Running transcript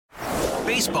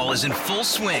Baseball is in full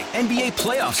swing. NBA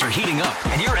playoffs are heating up,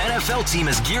 and your NFL team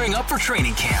is gearing up for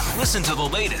training camp. Listen to the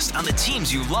latest on the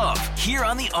teams you love here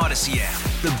on the Odyssey app.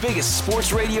 The biggest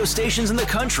sports radio stations in the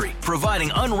country,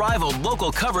 providing unrivaled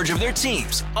local coverage of their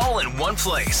teams, all in one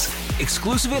place.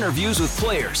 Exclusive interviews with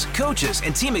players, coaches,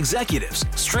 and team executives,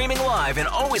 streaming live and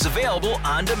always available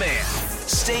on demand.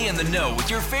 Stay in the know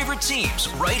with your favorite teams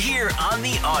right here on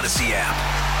the Odyssey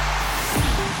app.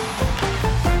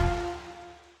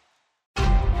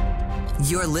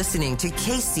 You're listening to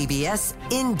KCBS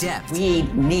In Depth. We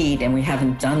need, and we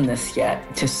haven't done this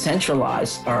yet, to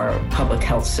centralize our public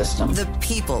health system. The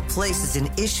people, places, and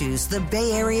issues the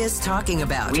Bay Area is talking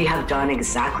about. We have done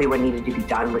exactly what needed to be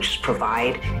done, which is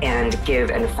provide and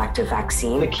give an effective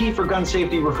vaccine. The key for gun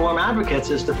safety reform advocates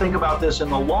is to think about this in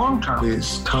the long term.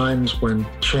 These times when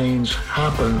change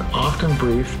happen, often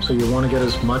brief, so you want to get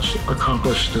as much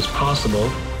accomplished as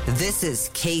possible. This is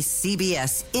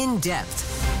KCBS In Depth.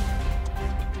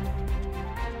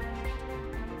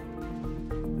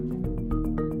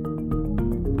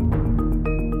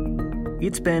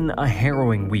 It's been a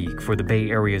harrowing week for the Bay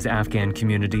Area's Afghan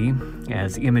community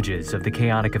as images of the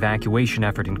chaotic evacuation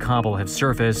effort in Kabul have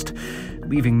surfaced,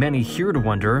 leaving many here to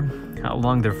wonder how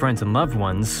long their friends and loved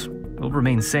ones will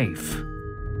remain safe.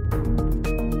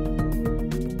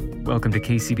 Welcome to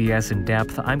KCBS In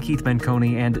Depth. I'm Keith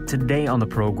Menconi, and today on the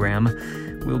program,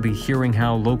 we'll be hearing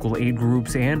how local aid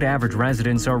groups and average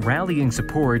residents are rallying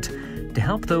support to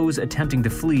help those attempting to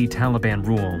flee Taliban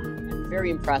rule. Very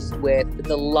impressed with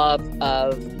the love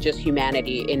of just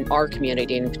humanity in our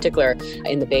community, in particular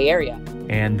in the Bay Area.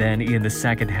 And then in the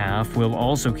second half, we'll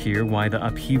also hear why the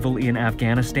upheaval in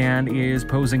Afghanistan is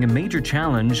posing a major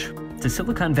challenge to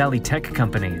Silicon Valley tech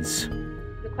companies.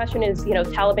 The question is,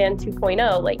 Taliban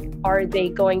 2.0, are they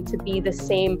going to be the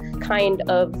same kind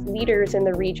of leaders in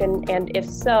the region? And if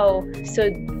so,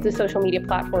 should the social media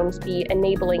platforms be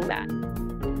enabling that?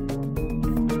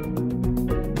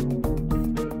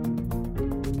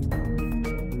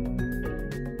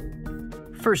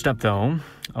 First up, though,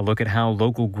 a look at how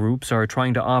local groups are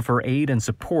trying to offer aid and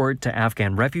support to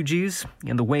Afghan refugees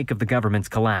in the wake of the government's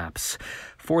collapse.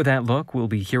 For that look, we'll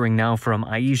be hearing now from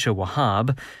Aisha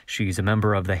Wahab. She's a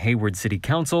member of the Hayward City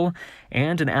Council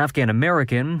and an Afghan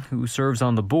American who serves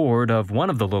on the board of one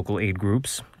of the local aid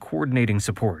groups coordinating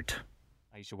support.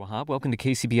 Aisha Wahab, welcome to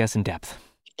KCBS In Depth.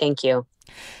 Thank you.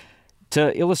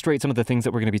 To illustrate some of the things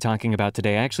that we're going to be talking about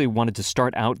today, I actually wanted to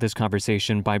start out this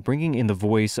conversation by bringing in the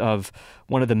voice of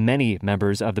one of the many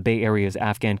members of the Bay Area's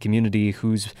Afghan community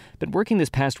who's been working this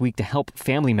past week to help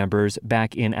family members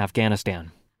back in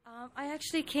Afghanistan. I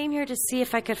actually came here to see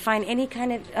if I could find any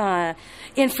kind of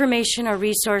information or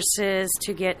resources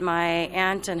to get my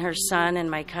aunt and her son and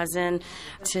my cousin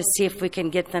to see if we can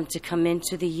get them to come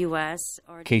into the U.S.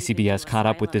 KCBS caught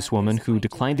up with this woman who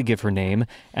declined to give her name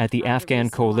at the Afghan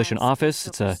Coalition Office.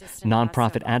 It's a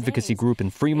nonprofit advocacy group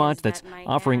in Fremont that's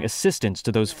offering assistance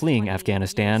to those fleeing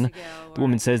Afghanistan. The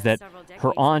woman says that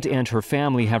her aunt and her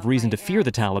family have reason to fear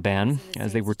the Taliban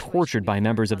as they were tortured by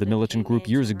members of the militant group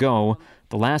years ago,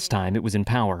 the last time it was in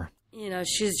power.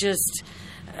 She's just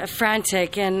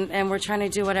frantic, and we're trying to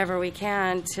do whatever we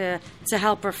can to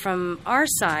help her from our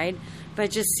side, but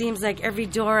it just seems like every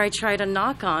door I try to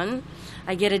knock on,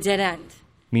 I get a dead end.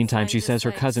 Meantime, she says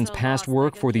her cousin's past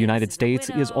work for the United States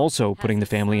is also putting the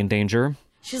family in danger.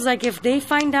 She's like, if they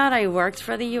find out I worked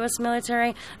for the U.S.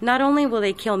 military, not only will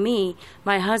they kill me,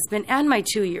 my husband, and my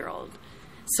 2-year-old.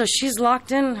 So she's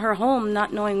locked in her home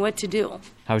not knowing what to do.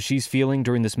 How she's feeling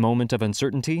during this moment of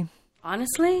uncertainty?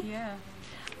 Honestly? Yeah.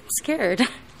 I'm scared.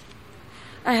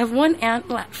 I have one aunt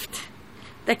left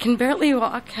that can barely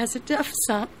walk, has a deaf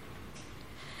son.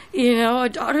 A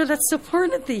daughter that's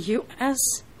supported the U.S.,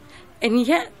 and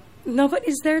yet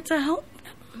nobody's there to help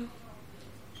them.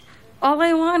 All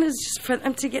I want is just for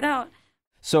them to get out.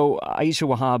 So, Aisha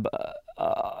Wahab,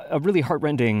 a really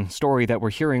heartrending story that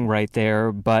we're hearing right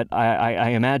there, but I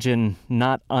imagine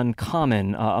not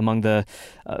uncommon among the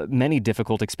many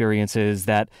difficult experiences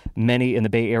that many in the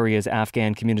Bay Area's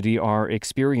Afghan community are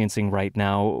experiencing right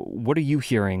now. What are you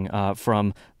hearing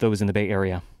from those in the Bay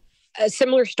Area?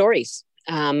 Similar stories.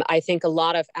 I think a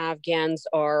lot of Afghans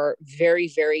are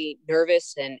very, very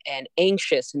nervous and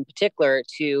anxious in particular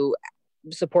to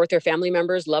support their family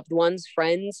members, loved ones,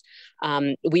 friends.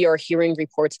 We are hearing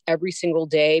reports every single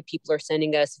day. People are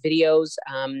sending us videos,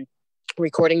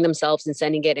 recording themselves and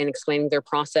sending it and explaining their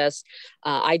process.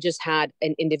 I just had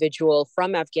an individual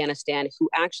from Afghanistan who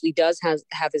actually does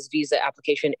have his visa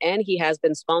application, and he has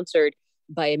been sponsored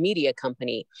by a media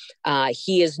company.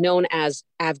 He is known as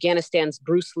Afghanistan's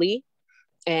Bruce Lee.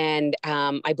 And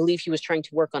I believe he was trying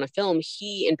to work on a film.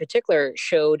 He in particular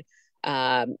showed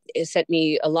sent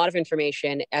me a lot of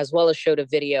information as well as showed a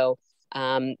video.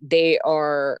 They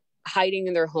are hiding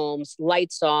in their homes,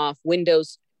 lights off,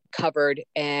 windows covered,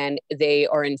 and they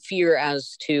are in fear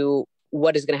as to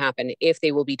what is going to happen, if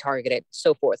they will be targeted,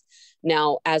 so forth.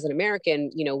 Now, as an American,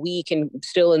 we can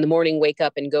still in the morning wake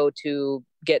up and go to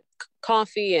get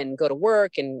coffee and go to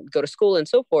work and go to school and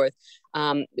so forth.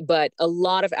 But a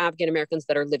lot of Afghan Americans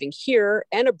that are living here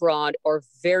and abroad are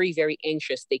very, very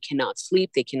anxious. They cannot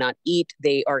sleep. They cannot eat.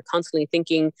 They are constantly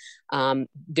thinking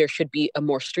there should be a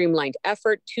more streamlined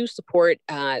effort to support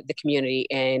the community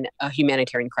in a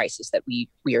humanitarian crisis that we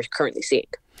are currently seeing.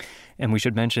 And we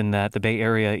should mention that the Bay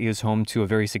Area is home to a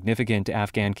very significant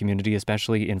Afghan community,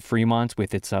 especially in Fremont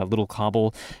with its Little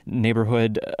Kabul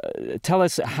neighborhood. Tell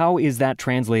us, how is that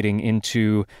translating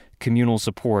into communal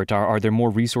support? Are there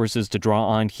more resources to draw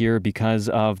on here because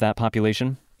of that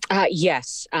population?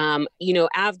 Yes.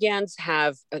 Afghans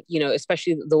have,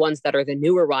 especially the ones that are the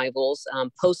new arrivals,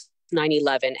 post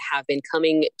 9/11 have been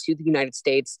coming to the United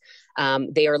States.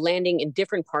 They are landing in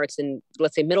different parts in,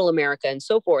 let's say, Middle America and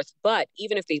so forth. But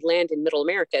even if they land in Middle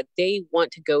America, they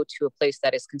want to go to a place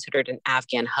that is considered an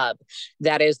Afghan hub.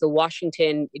 That is the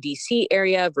Washington, D.C.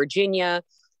 area, Virginia,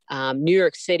 New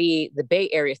York City, the Bay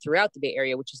Area, throughout the Bay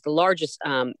Area, which is the largest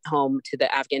home to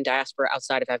the Afghan diaspora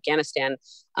outside of Afghanistan.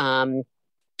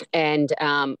 And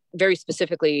very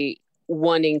specifically,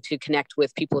 wanting to connect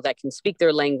with people that can speak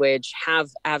their language, have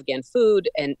Afghan food,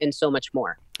 and so much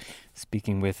more.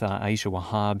 Speaking with Aisha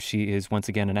Wahab, she is once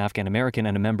again an Afghan American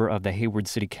and a member of the Hayward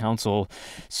City Council.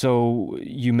 So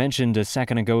you mentioned a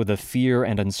second ago the fear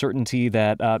and uncertainty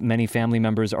that many family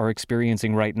members are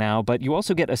experiencing right now, but you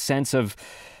also get a sense of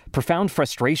profound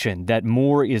frustration that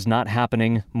more is not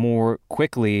happening more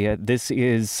quickly. This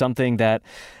is something that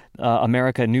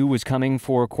America knew was coming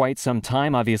for quite some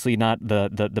time. Obviously not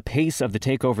the pace of the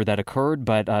takeover that occurred,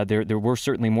 but there were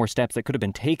certainly more steps that could have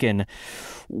been taken.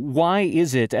 Why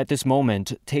is it at this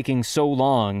moment taking so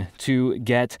long to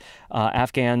get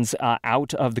Afghans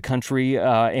out of the country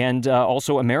and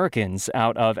also Americans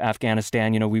out of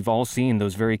Afghanistan? We've all seen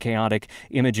those very chaotic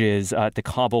images at the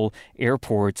Kabul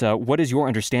airport. What is your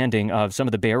understanding of some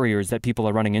of the barriers that people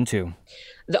are running into?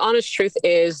 The honest truth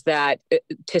is that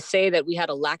to say that we had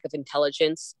a lack of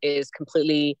intelligence is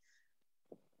completely,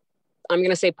 I'm going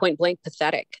to say point blank,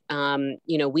 pathetic.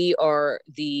 We are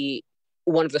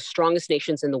one of the strongest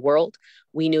nations in the world.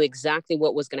 We knew exactly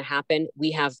what was going to happen.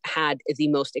 We have had the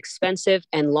most expensive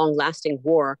and long-lasting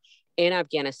war in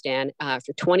Afghanistan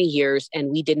for 20 years, and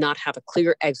we did not have a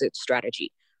clear exit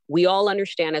strategy. We all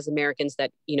understand as Americans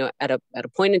that, at a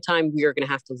point in time, we are going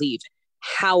to have to leave.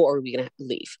 How are we going to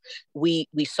leave? We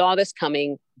saw this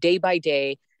coming day by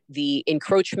day. The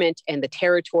encroachment and the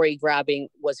territory grabbing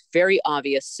was very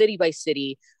obvious, city by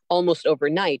city, almost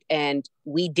overnight. And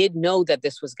we did know that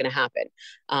this was going to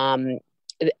happen.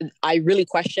 I really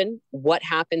question what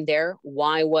happened there.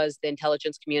 Why was the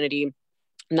intelligence community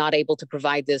not able to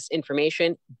provide this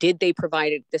information? Did they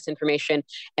provide this information?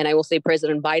 And I will say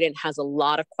President Biden has a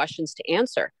lot of questions to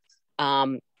answer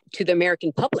to the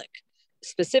American public,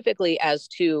 specifically as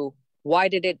to why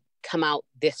did it come out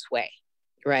this way,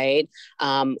 right?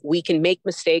 We can make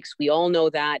mistakes. We all know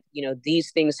that,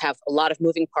 these things have a lot of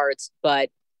moving parts, but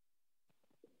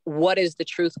what is the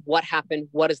truth? What happened?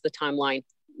 What is the timeline?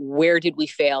 Where did we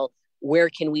fail? Where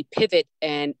can we pivot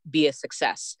and be a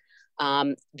success?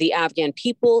 The Afghan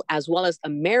people, as well as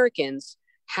Americans,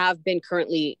 have been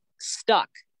currently stuck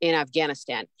in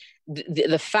Afghanistan.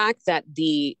 The fact that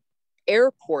the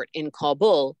airport in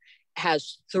Kabul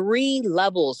has 3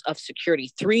 levels of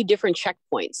security, 3 different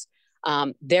checkpoints.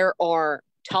 There are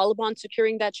Taliban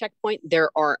securing that checkpoint. There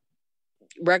are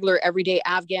regular everyday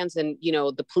Afghans and,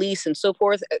 the police and so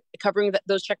forth covering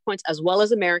those checkpoints, as well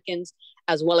as Americans,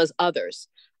 as well as others.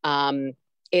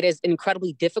 It is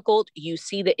incredibly difficult. You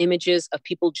see the images of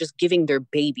people just giving their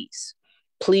babies.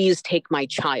 Please take my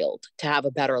child to have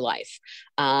a better life.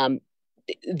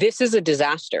 This is a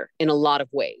disaster in a lot of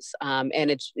ways,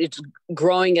 and it's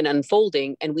growing and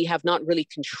unfolding, and we have not really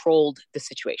controlled the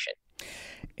situation.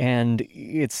 And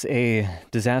it's a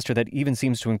disaster that even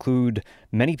seems to include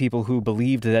many people who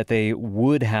believed that they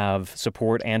would have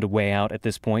support and a way out at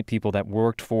this point, people that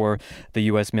worked for the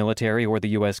U.S. military or the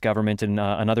U.S. government in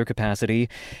another capacity.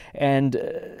 And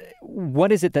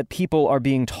what is it that people are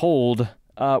being told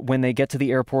when they get to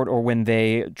the airport or when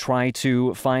they try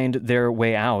to find their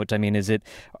way out? I mean, is it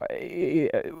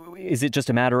just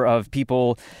a matter of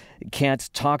people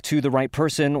can't talk to the right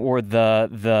person, or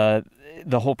the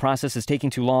whole process is taking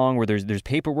too long, or there's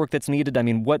paperwork that's needed? I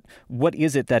mean, what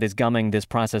is it that is gumming this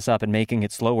process up and making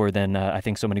it slower than I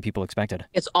think so many people expected?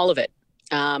 It's all of it.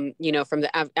 From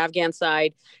the Afghan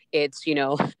side, it's,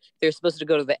 they're supposed to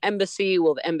go to the embassy.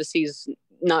 Well, the embassy's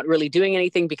not really doing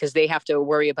anything because they have to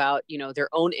worry about, their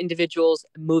own individuals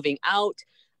moving out.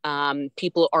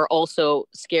 People are also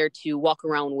scared to walk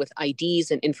around with IDs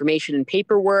and information and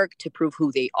paperwork to prove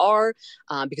who they are,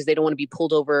 because they don't want to be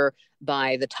pulled over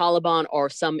by the Taliban or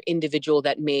some individual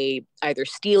that may either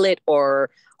steal it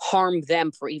or harm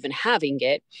them for even having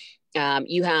it.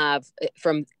 You have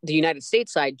from the United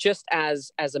States side, just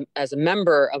as a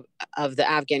member of the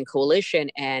Afghan coalition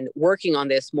and working on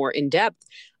this more in depth,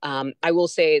 I will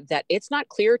say that it's not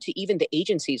clear to even the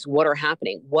agencies what are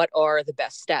happening, what are the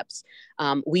best steps.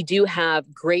 We do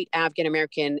have great Afghan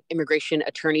American immigration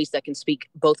attorneys that can speak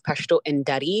both Pashto and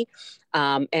Dari,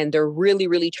 and they're really,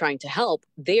 really trying to help.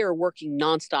 They are working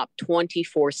nonstop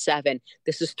 24/7.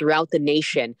 This is throughout the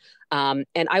nation.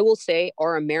 And I will say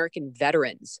our American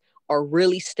veterans are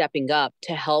really stepping up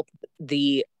to help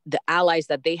the allies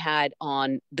that they had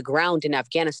on the ground in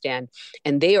Afghanistan,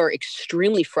 and they are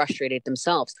extremely frustrated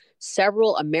themselves.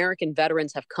 Several American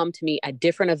veterans have come to me at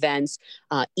different events,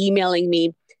 emailing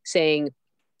me saying,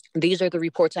 these are the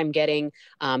reports I'm getting.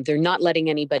 They're not letting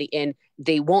anybody in.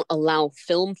 They won't allow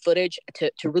film footage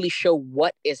to really show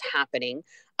what is happening.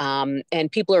 And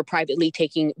people are privately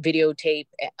taking videotape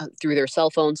through their cell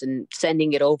phones and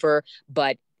sending it over,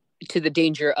 but to the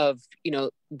danger of,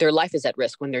 their life is at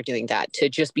risk when they're doing that, to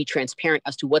just be transparent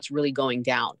as to what's really going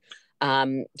down.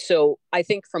 So I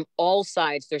think from all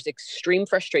sides, there's extreme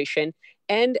frustration,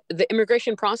 and the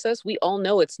immigration process, we all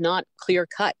know it's not clear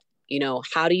cut.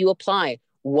 How do you apply?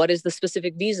 What is the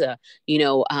specific visa?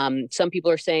 Some people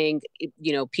are saying,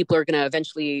 people are going to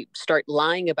eventually start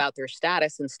lying about their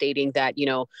status and stating that,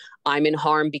 I'm in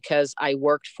harm because I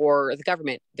worked for the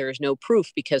government. There's no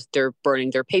proof because they're burning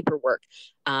their paperwork.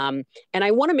 And I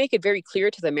want to make it very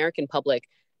clear to the American public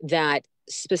that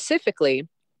specifically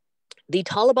the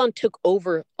Taliban took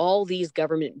over all these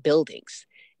government buildings.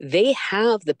 They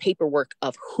have the paperwork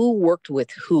of who worked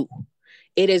with who.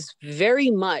 It is very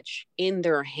much in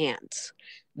their hands.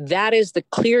 That is the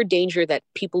clear danger that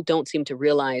people don't seem to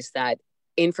realize, that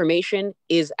information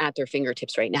is at their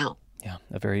fingertips right now. Yeah,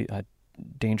 a very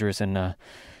dangerous and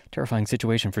terrifying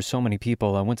situation for so many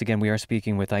people. Once again, we are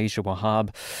speaking with Aisha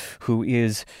Wahab, who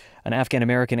is an Afghan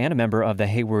American and a member of the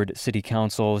Hayward City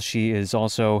Council. She is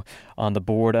also on the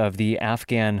board of the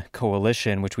Afghan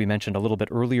Coalition, which we mentioned a little bit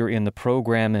earlier in the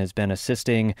program, and has been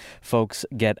assisting folks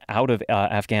get out of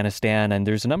Afghanistan. And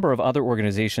there's a number of other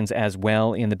organizations as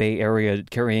well in the Bay Area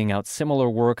carrying out similar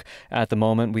work at the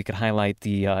moment. We could highlight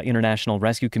the International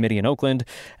Rescue Committee in Oakland,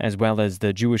 as well as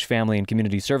the Jewish Family and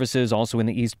Community Services, also in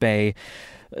the East Bay.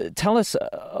 Tell us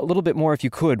a little bit more, if you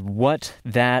could, what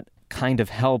that kind of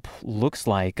help looks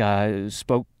like.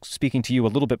 Speaking to you a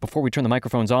little bit before we turn the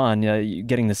microphones on,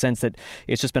 getting the sense that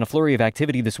it's just been a flurry of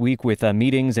activity this week with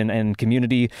meetings and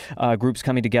community groups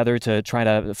coming together to try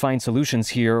to find solutions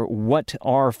here. What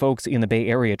are folks in the Bay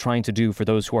Area trying to do for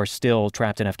those who are still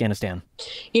trapped in Afghanistan?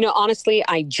 Honestly,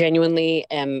 I genuinely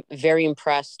am very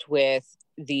impressed with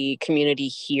the community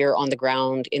here on the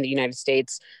ground in the United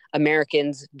States,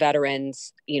 Americans,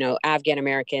 veterans, Afghan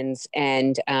Americans,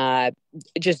 and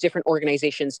just different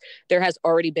organizations. There has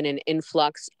already been an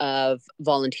influx of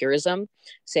volunteerism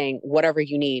saying, whatever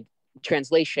you need,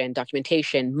 translation,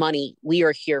 documentation, money, we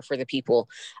are here for the people.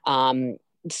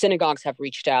 Synagogues have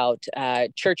reached out,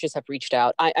 churches have reached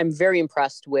out. I'm very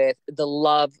impressed with the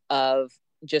love of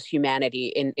just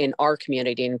humanity in our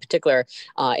community, in particular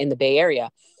in the Bay Area.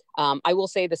 I will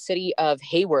say the city of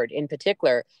Hayward in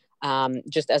particular,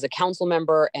 just as a council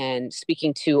member and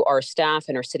speaking to our staff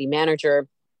and our city manager,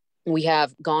 we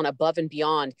have gone above and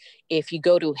beyond. If you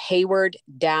go to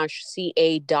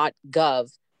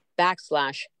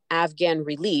hayward-ca.gov/Afghan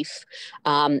relief,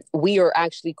 we are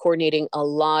actually coordinating a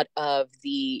lot of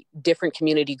the different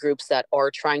community groups that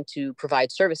are trying to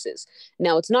provide services.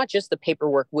 Now, it's not just the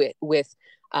paperwork with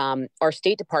our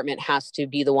State Department has to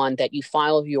be the one that you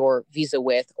file your visa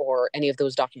with or any of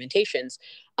those documentations.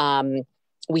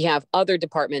 We have other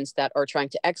departments that are trying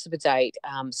to expedite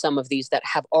some of these that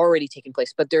have already taken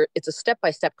place, but it's a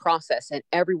step-by-step process, and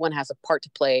everyone has a part to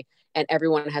play, and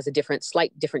everyone has a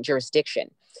slight different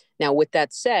jurisdiction. Now, with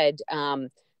that said,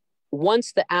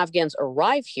 once the Afghans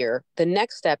arrive here, the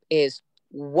next step is,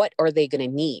 what are they going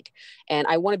to need? And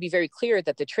I want to be very clear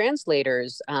that the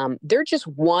translators, they're just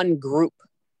one group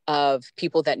of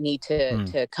people that need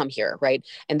to come here, right?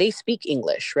 And they speak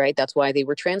English, right? That's why they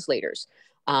were translators.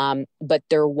 But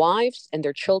their wives and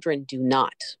their children do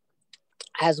not,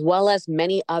 as well as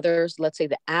many others, let's say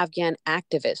the Afghan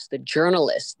activists, the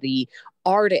journalists, the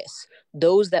artists,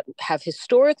 those that have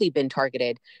historically been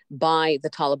targeted by the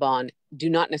Taliban, do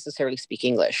not necessarily speak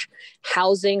English.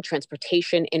 Housing,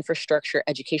 transportation, infrastructure,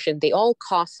 education, they all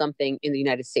cost something in the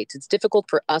United States. It's difficult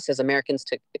for us as Americans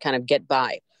to kind of get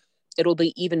by. It'll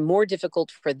be even more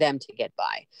difficult for them to get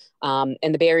by.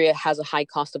 And the Bay Area has a high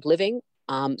cost of living.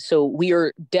 So we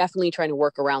are definitely trying to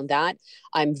work around that.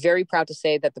 I'm very proud to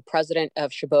say that the president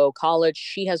of Chabot College,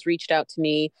 she has reached out to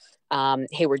me.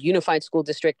 Hayward Unified School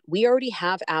District, we already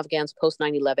have Afghans post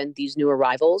 9/11, these new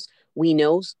arrivals. We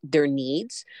know their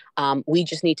needs. We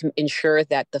just need to ensure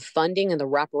that the funding and the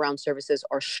wraparound services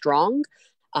are strong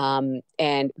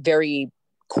and very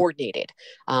coordinated,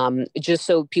 just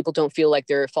so people don't feel like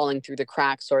they're falling through the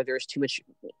cracks or there's too much,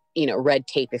 red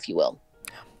tape, if you will.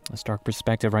 A stark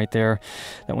perspective right there.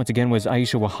 That once again was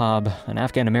Aisha Wahab, an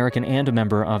Afghan American and a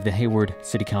member of the Hayward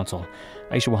City Council.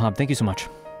 Aisha Wahab, thank you so much.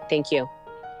 Thank you.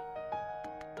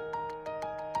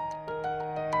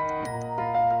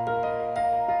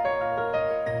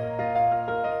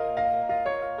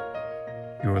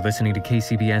 You're listening to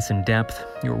KCBS In Depth,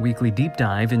 your weekly deep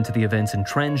dive into the events and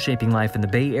trends shaping life in the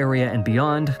Bay Area and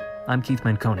beyond. I'm Keith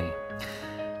Manconi.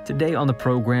 Today on the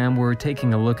program, we're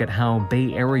taking a look at how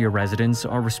Bay Area residents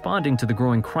are responding to the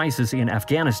growing crisis in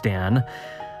Afghanistan.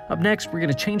 Up next, we're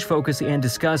going to change focus and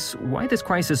discuss why this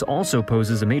crisis also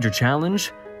poses a major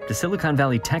challenge to Silicon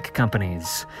Valley tech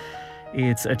companies.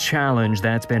 It's a challenge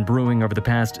that's been brewing over the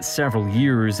past several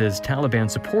years as Taliban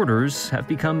supporters have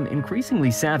become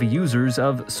increasingly savvy users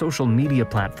of social media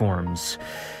platforms,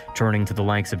 turning to the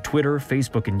likes of Twitter,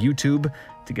 Facebook, and YouTube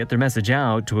to get their message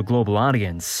out to a global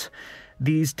audience.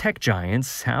 These tech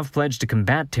giants have pledged to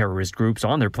combat terrorist groups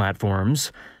on their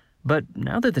platforms, but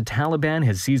now that the Taliban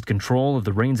has seized control of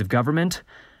the reins of government,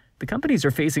 the companies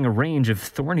are facing a range of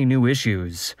thorny new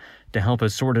issues. To help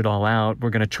us sort it all out,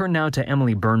 we're going to turn now to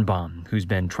Emily Birnbaum, who's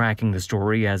been tracking the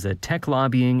story as a tech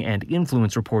lobbying and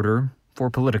influence reporter for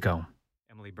Politico.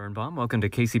 Emily Birnbaum, welcome to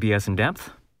KCBS In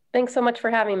Depth. Thanks so much for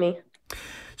having me.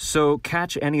 So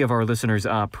catch any of our listeners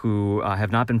up who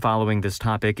have not been following this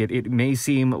topic. It may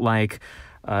seem like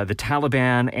the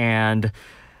Taliban and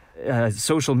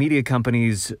social media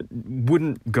companies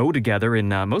wouldn't go together in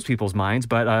most people's minds,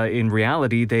 but in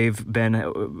reality, they've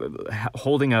been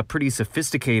holding a pretty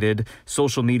sophisticated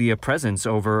social media presence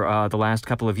over the last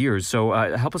couple of years. So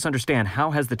help us understand,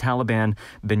 how has the Taliban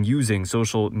been using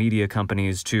social media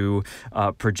companies to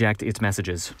project its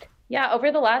messages? Yeah,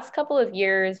 over the last couple of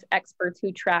years, experts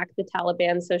who track the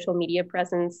Taliban's social media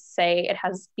presence say it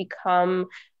has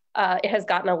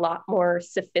gotten a lot more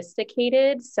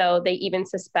sophisticated. So they even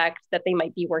suspect that they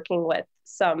might be working with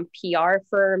some PR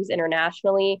firms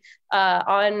internationally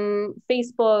on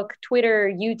Facebook, Twitter,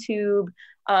 YouTube.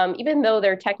 Even though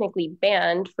they're technically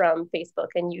banned from Facebook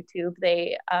and YouTube,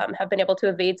 they have been able to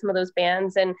evade some of those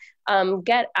bans and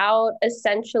get out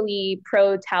essentially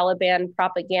pro-Taliban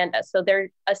propaganda. So they're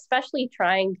especially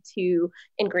trying to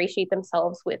ingratiate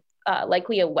themselves with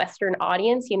likely a Western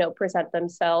audience, present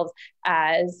themselves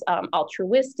as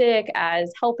altruistic,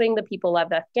 as helping the people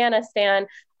of Afghanistan.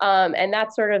 And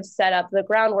that sort of set up the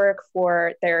groundwork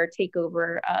for their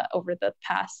takeover over the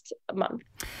past month.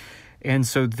 And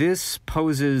so this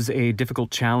poses a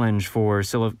difficult challenge for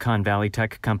Silicon Valley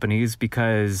tech companies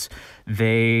because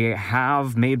they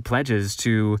have made pledges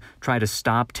to try to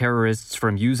stop terrorists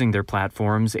from using their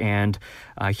platforms. And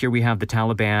here we have the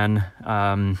Taliban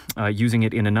using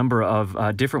it in a number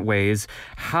of different ways.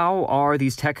 How are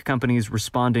these tech companies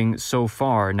responding so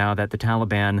far now that the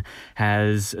Taliban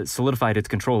has solidified its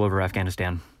control over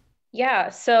Afghanistan? Yeah,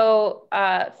 so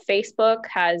Facebook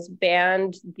has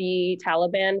banned the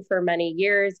Taliban for many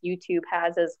years. YouTube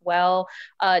has as well.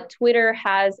 Twitter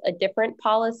has a different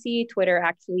policy. Twitter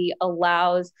actually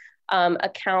allows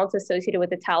accounts associated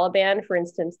with the Taliban. For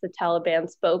instance, the Taliban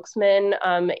spokesman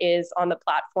is on the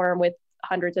platform with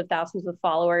hundreds of thousands of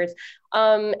followers,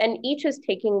 and each is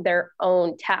taking their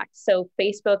own tack. So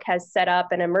Facebook has set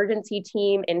up an emergency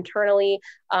team internally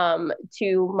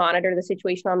to monitor the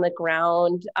situation on the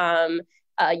ground.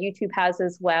 YouTube has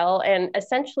as well. And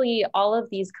essentially, all of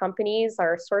these companies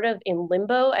are sort of in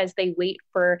limbo as they wait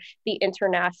for the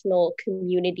international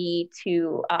community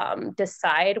to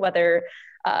decide whether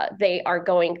they are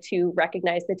going to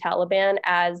recognize the Taliban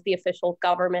as the official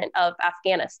government of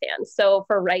Afghanistan. So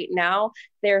for right now,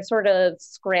 they're sort of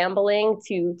scrambling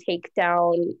to take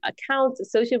down accounts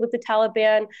associated with the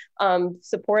Taliban,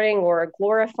 supporting or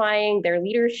glorifying their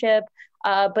leadership.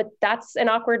 But that's an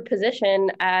awkward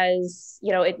position as,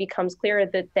 it becomes clear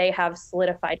that they have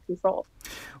solidified control.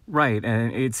 Right.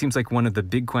 And it seems like one of the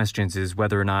big questions is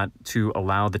whether or not to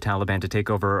allow the Taliban to take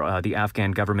over the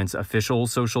Afghan government's official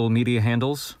social media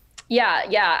handles.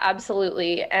 Yeah,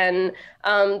 absolutely. And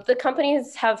the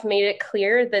companies have made it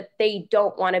clear that they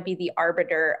don't want to be the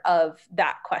arbiter of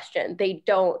that question. They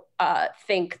don't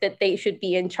think that they should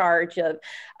be in charge of,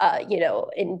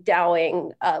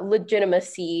 endowing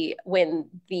legitimacy when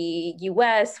the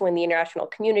U.S., when the international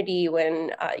community,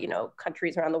 when,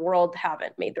 countries around the world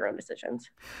haven't made their own decisions.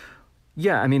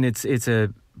 Yeah, I mean, it's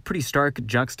a pretty stark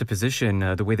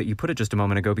juxtaposition, the way that you put it just a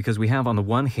moment ago, because we have on the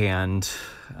one hand,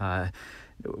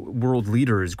 world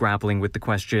leaders grappling with the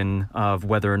question of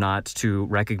whether or not to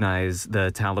recognize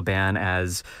the Taliban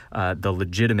as the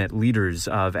legitimate leaders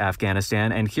of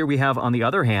Afghanistan. And here we have, on the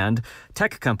other hand,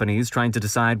 tech companies trying to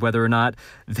decide whether or not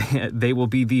they will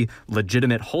be the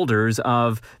legitimate holders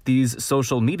of these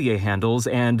social media handles.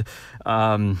 And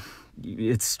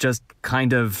it's just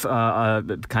kind of a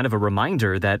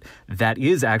reminder that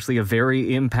is actually a very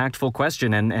impactful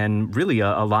question and really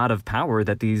a lot of power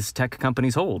that these tech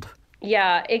companies hold.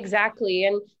 Yeah, exactly.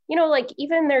 And,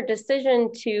 even their decision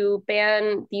to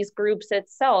ban these groups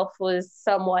itself was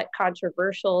somewhat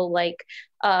controversial.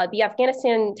 The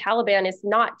Afghanistan Taliban is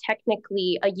not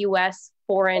technically a U.S.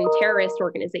 foreign terrorist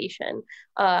organization.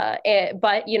 But,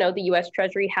 the U.S.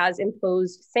 Treasury has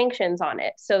imposed sanctions on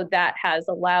it. So that has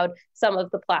allowed some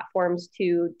of the platforms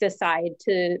to decide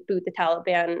to boot the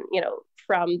Taliban,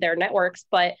 from their networks.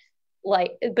 But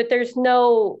there's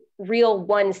no real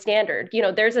one standard.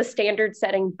 There's a standard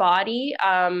setting body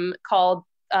called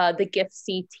the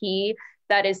GIFCT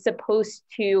that is supposed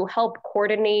to help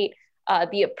coordinate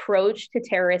the approach to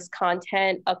terrorist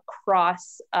content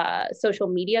across social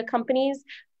media companies.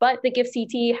 But the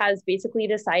GIFCT has basically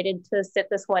decided to sit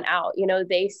this one out.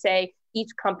 They say each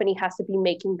company has to be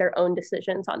making their own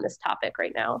decisions on this topic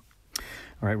right now.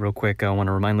 All right, real quick, I want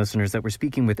to remind listeners that we're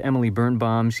speaking with Emily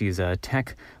Birnbaum. She's a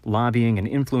tech lobbying and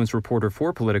influence reporter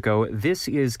for Politico. This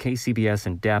is KCBS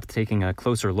In Depth, taking a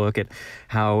closer look at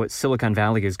how Silicon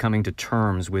Valley is coming to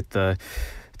terms with the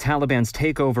Taliban's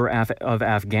takeover of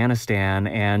Afghanistan.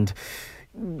 And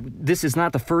this is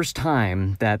not the first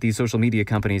time that these social media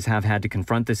companies have had to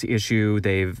confront this issue.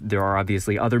 There are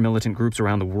obviously other militant groups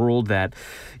around the world that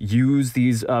use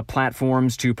these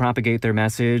platforms to propagate their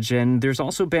message. And there's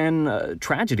also been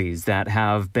tragedies that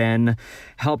have been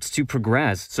helped to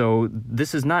progress. So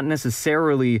this is not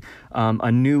necessarily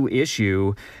a new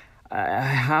issue.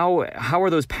 How are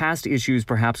those past issues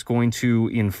perhaps going to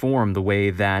inform the way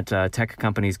that tech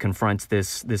companies confront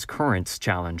this current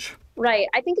challenge? Right.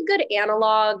 I think a good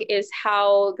analog is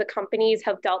how the companies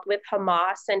have dealt with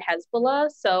Hamas and Hezbollah.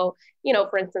 So,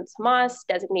 for instance, Hamas,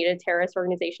 designated a terrorist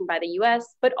organization by the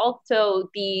U.S., but also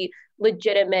the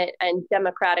legitimate and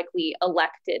democratically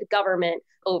elected government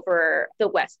over the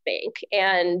West Bank.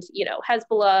 And,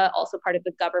 Hezbollah, also part of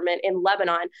the government in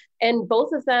Lebanon. And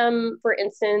both of them, for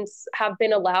instance, have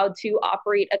been allowed to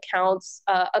operate accounts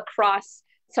across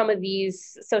some of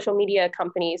these social media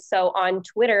companies. So on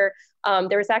Twitter,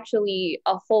 there was actually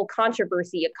a whole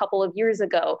controversy a couple of years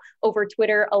ago over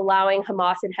Twitter allowing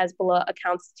Hamas and Hezbollah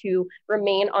accounts to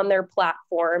remain on their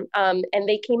platform. And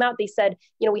they came out, they said,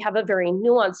 we have a very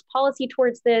nuanced policy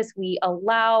towards this. We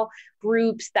allow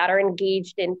groups that are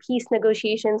engaged in peace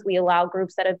negotiations. We allow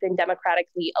groups that have been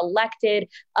democratically elected.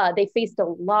 They faced a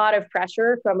lot of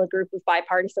pressure from a group of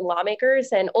bipartisan lawmakers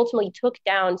and ultimately took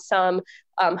down some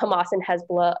Hamas and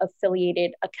Hezbollah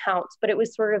affiliated accounts. But it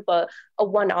was sort of a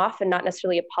one-off and not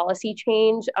necessarily a policy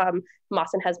change. Hamas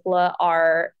and Hezbollah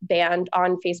are banned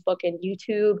on Facebook and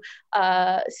YouTube.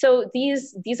 So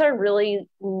these are really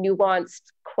nuanced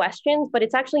questions, but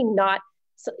it's actually not.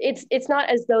 It's not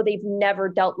as though they've never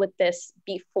dealt with this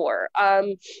before.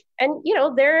 And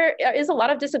there is a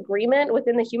lot of disagreement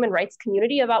within the human rights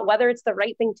community about whether it's the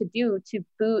right thing to do to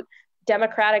boot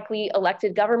democratically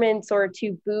elected governments or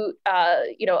to boot,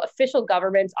 official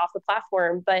governments off the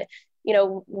platform. But,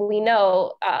 we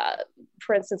know,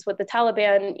 for instance, with the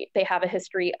Taliban, they have a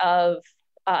history of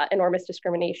enormous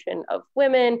discrimination of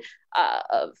women,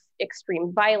 of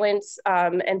extreme violence.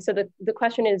 And so the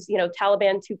question is,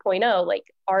 Taliban 2.0,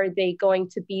 are they going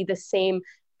to be the same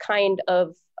kind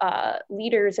of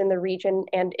leaders in the region?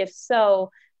 And if so,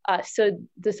 so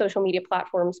the social media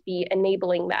platforms be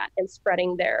enabling that and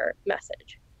spreading their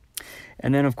message.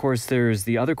 And then, of course, there's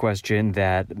the other question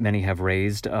that many have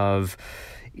raised of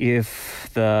if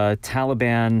the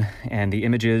Taliban and the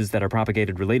images that are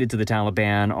propagated related to the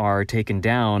Taliban are taken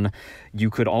down, you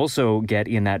could also get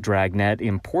in that dragnet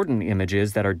important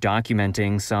images that are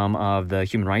documenting some of the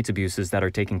human rights abuses that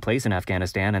are taking place in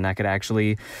Afghanistan, and that could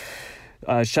actually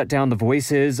shut down the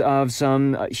voices of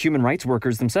some human rights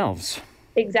workers themselves.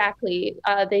 Exactly.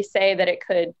 They say that it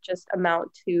could just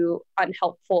amount to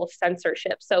unhelpful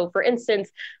censorship. So, for instance,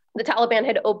 the Taliban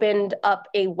had opened up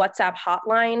a WhatsApp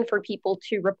hotline for people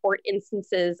to report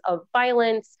instances of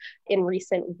violence in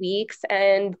recent weeks,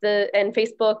 and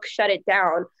Facebook shut it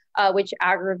down, which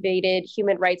aggravated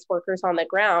human rights workers on the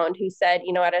ground who said,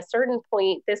 at a certain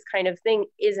point, this kind of thing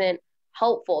isn't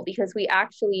helpful because we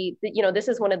actually, this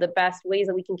is one of the best ways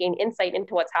that we can gain insight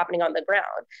into what's happening on the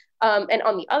ground. And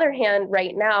on the other hand,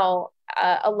 right now,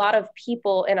 a lot of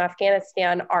people in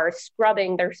Afghanistan are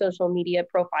scrubbing their social media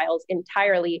profiles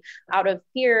entirely out of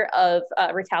fear of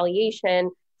retaliation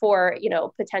for,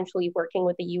 potentially working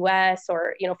with the US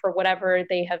or, for whatever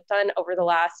they have done over the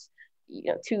last,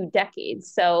 2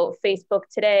 decades. So Facebook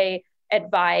today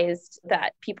advised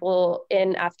that people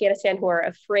in Afghanistan who are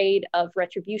afraid of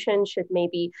retribution should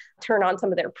maybe turn on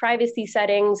some of their privacy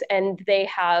settings. And they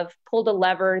have pulled a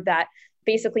lever that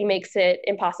basically makes it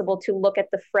impossible to look at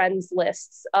the friends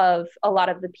lists of a lot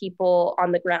of the people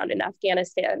on the ground in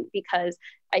Afghanistan, because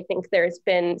I think there's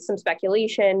been some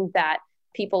speculation that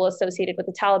people associated with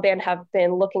the Taliban have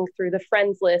been looking through the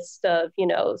friends list of,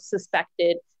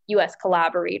 suspected US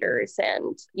collaborators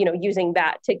and, using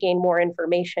that to gain more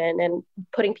information and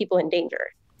putting people in danger.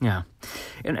 Yeah.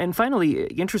 And finally,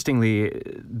 interestingly,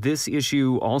 this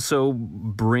issue also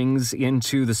brings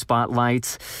into the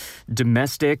spotlight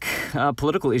domestic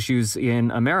political issues in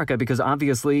America, because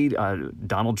obviously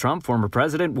Donald Trump, former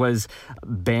president, was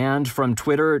banned from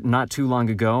Twitter not too long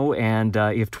ago. And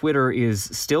if Twitter is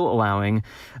still allowing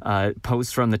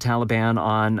posts from the Taliban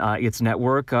on its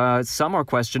network, some are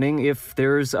questioning if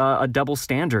there's a double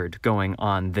standard going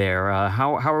on there.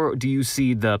 How do you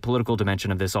see the political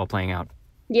dimension of this all playing out?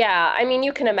 Yeah, I mean,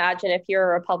 you can imagine if you're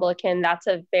a Republican, that's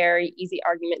a very easy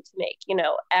argument to make.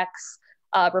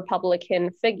 Republican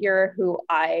figure who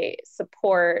I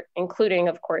support, including,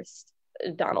 of course,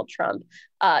 Donald Trump,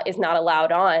 is not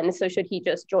allowed on. So should he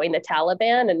just join the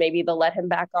Taliban and maybe they'll let him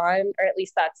back on? Or at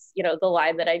least that's, the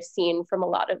line that I've seen from a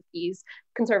lot of these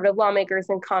conservative lawmakers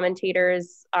and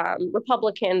commentators.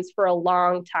 Republicans for a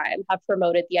long time have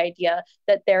promoted the idea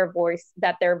that their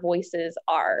voices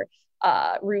are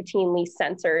routinely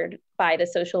censored by the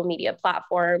social media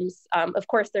platforms. Of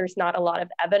course, there's not a lot of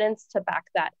evidence to back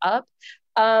that up,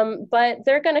 but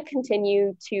they're going to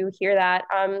continue to hear that.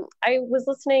 I was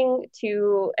listening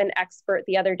to an expert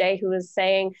the other day who was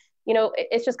saying,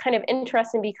 it's just kind of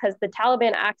interesting because the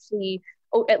Taliban actually,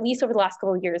 at least over the last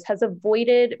couple of years, has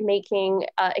avoided making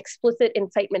explicit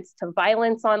incitements to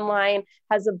violence online,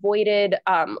 has avoided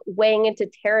weighing into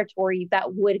territory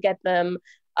that would get them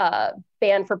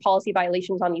banned for policy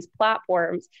violations on these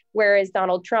platforms, whereas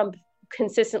Donald Trump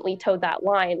consistently towed that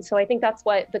line. So I think that's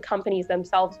what the companies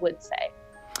themselves would say.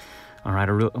 All right,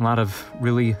 a lot of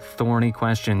really thorny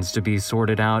questions to be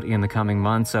sorted out in the coming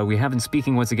months. We have been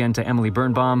speaking once again to Emily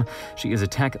Birnbaum. She is a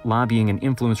tech, lobbying, and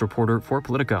influence reporter for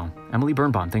Politico. Emily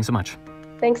Birnbaum, thanks so much.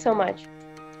 Thanks so much.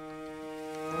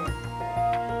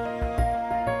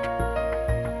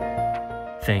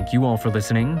 Thank you all for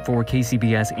listening. For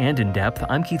KCBS and In Depth,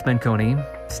 I'm Keith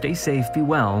Menconi. Stay safe, be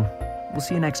well. We'll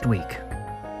see you next week.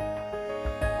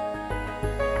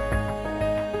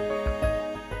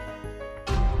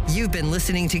 You've been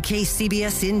listening to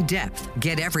KCBS In Depth.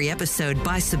 Get every episode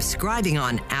by subscribing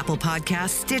on Apple Podcasts,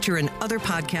 Stitcher, and other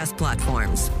podcast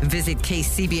platforms. Visit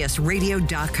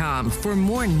kcbsradio.com for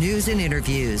more news and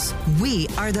interviews. We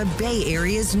are the Bay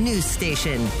Area's news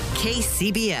station,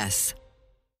 KCBS.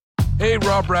 Hey,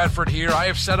 Rob Bradford here. I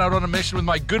have set out on a mission with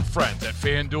my good friends at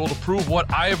FanDuel to prove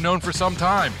what I have known for some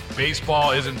time.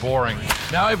 Baseball isn't boring.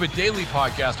 Now I have a daily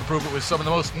podcast to prove it with some of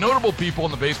the most notable people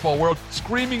in the baseball world,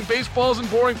 screaming baseball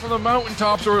isn't boring from the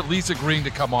mountaintops, or at least agreeing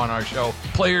to come on our show.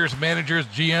 Players, managers,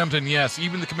 GMs, and yes,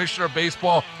 even the commissioner of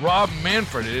baseball, Rob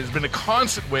Manfred. It has been a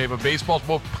constant wave of baseball's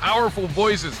most powerful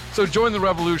voices. So join the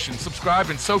revolution.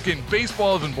 Subscribe and soak in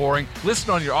Baseball Isn't Boring.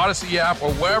 Listen on your Odyssey app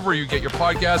or wherever you get your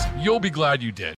podcasts. You'll be glad you did.